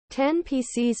10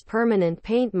 PC's Permanent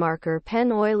Paint Marker Pen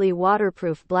Oily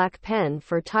Waterproof Black Pen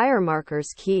for Tyre Markers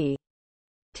Key.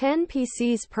 10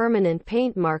 PC's Permanent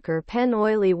Paint Marker Pen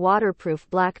Oily Waterproof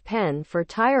Black Pen for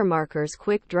Tyre Markers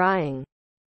Quick Drying.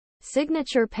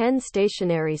 Signature Pen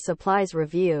Stationery Supplies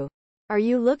Review. Are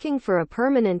you looking for a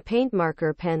permanent paint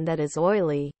marker pen that is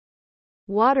oily,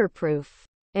 waterproof,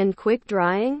 and quick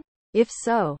drying? If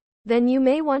so, then you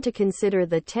may want to consider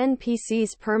the 10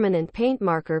 PC's Permanent Paint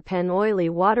Marker Pen Oily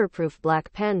Waterproof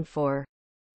Black Pen for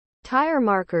Tyre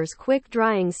Markers Quick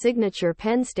Drying Signature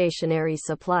Pen Stationery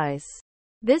Supplies.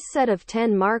 This set of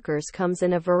 10 markers comes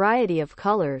in a variety of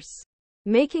colors,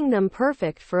 making them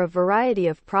perfect for a variety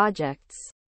of projects.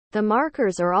 The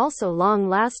markers are also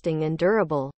long-lasting and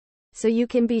durable, so you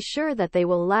can be sure that they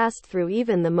will last through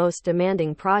even the most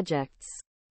demanding projects.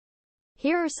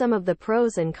 Here are some of the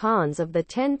pros and cons of the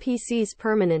 10 PC's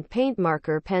Permanent Paint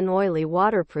Marker Pen Oily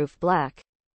Waterproof Black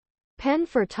Pen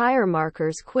for Tyre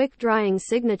Markers Quick Drying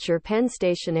Signature Pen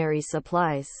Stationery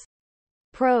Supplies.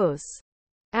 Pros.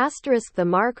 Asterisk the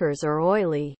markers are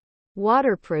oily,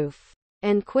 waterproof,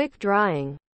 and quick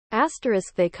drying.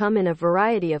 Asterisk they come in a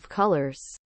variety of colors.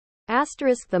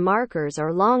 Asterisk the markers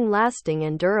are long-lasting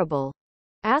and durable.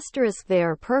 Asterisk they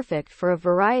are perfect for a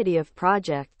variety of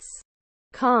projects.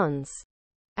 Cons.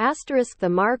 Asterisk the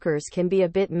markers can be a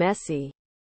bit messy.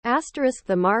 Asterisk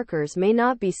the markers may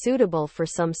not be suitable for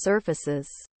some surfaces.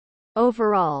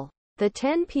 Overall, the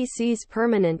 10 PC's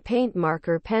Permanent Paint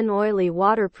Marker Pen Oily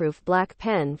Waterproof Black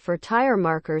Pen for Tyre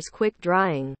Markers Quick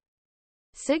Drying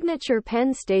Signature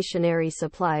Pen Stationery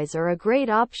Supplies are a great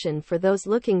option for those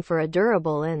looking for a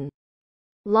durable and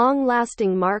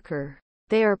long-lasting marker.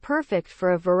 They are perfect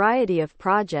for a variety of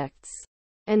projects,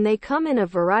 and they come in a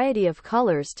variety of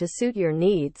colors to suit your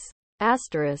needs.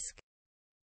 Asterisk.